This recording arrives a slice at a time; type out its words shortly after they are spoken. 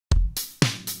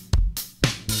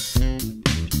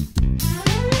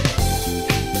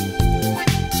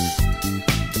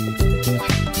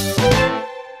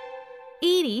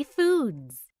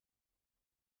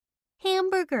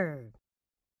hamburger.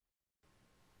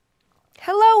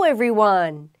 Hello,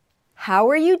 everyone. How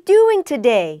are you doing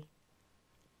today?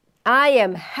 I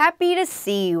am happy to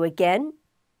see you again.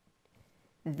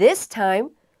 This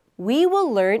time, we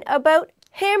will learn about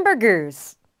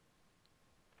hamburgers.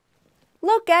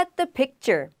 Look at the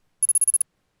picture.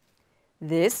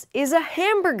 This is a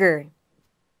hamburger.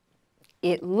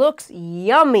 It looks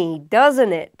yummy,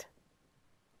 doesn't it?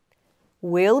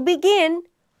 We'll begin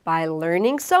by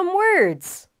learning some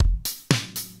words.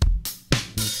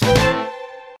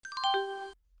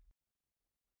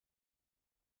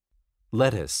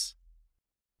 Lettuce.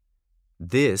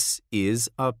 This is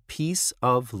a piece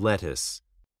of lettuce.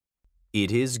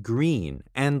 It is green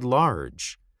and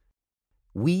large.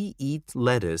 We eat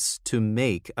lettuce to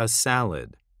make a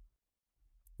salad.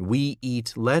 We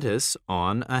eat lettuce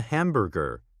on a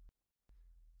hamburger.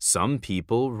 Some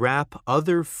people wrap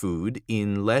other food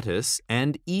in lettuce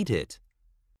and eat it.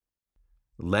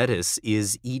 Lettuce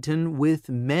is eaten with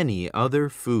many other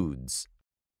foods.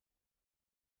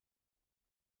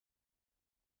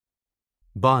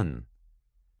 Bun.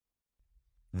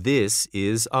 This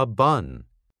is a bun.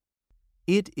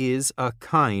 It is a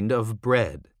kind of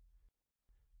bread.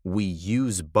 We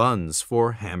use buns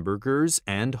for hamburgers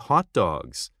and hot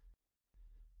dogs.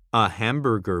 A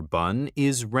hamburger bun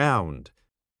is round,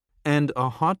 and a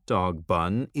hot dog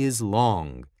bun is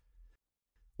long.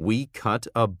 We cut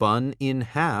a bun in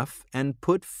half and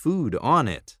put food on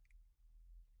it.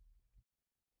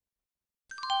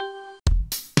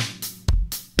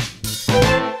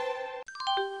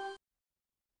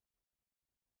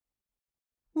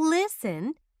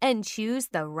 Listen and choose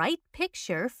the right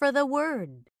picture for the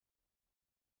word.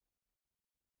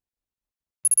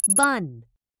 Bun.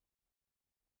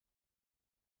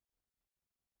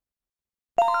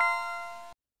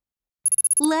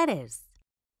 Lettuce.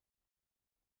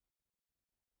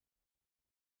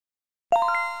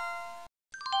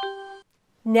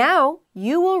 Now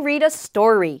you will read a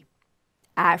story.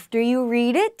 After you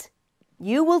read it,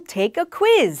 you will take a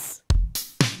quiz.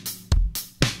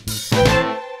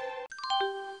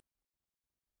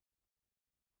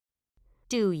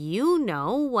 Do you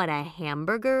know what a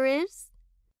hamburger is?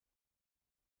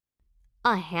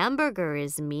 A hamburger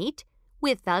is meat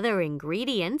with other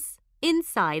ingredients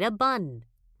inside a bun.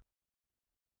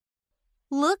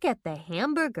 Look at the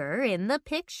hamburger in the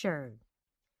picture.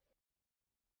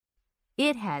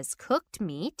 It has cooked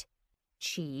meat,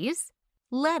 cheese,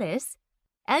 lettuce,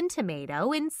 and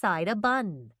tomato inside a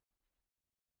bun.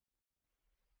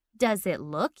 Does it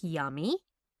look yummy?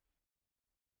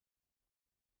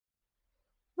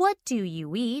 What do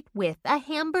you eat with a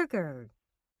hamburger?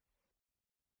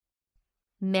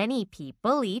 Many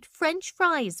people eat French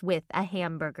fries with a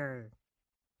hamburger.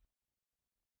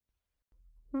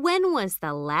 When was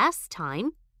the last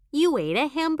time you ate a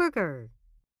hamburger?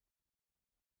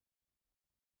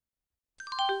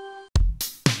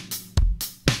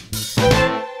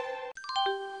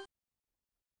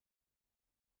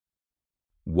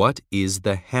 What is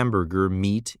the hamburger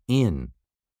meat in?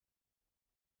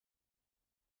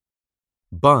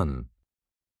 Bun.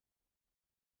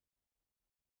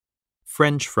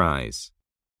 French fries.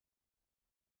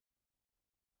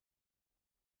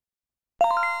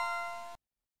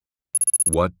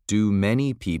 What do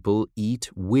many people eat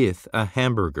with a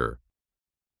hamburger?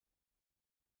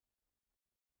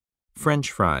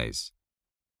 French fries.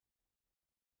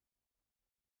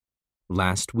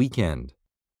 Last weekend.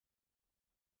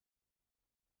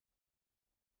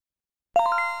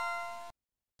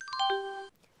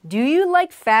 Do you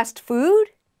like fast food?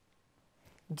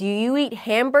 Do you eat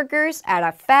hamburgers at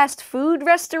a fast food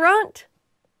restaurant?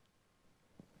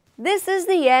 This is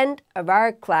the end of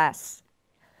our class.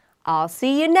 I'll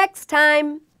see you next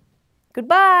time.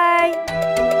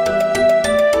 Goodbye.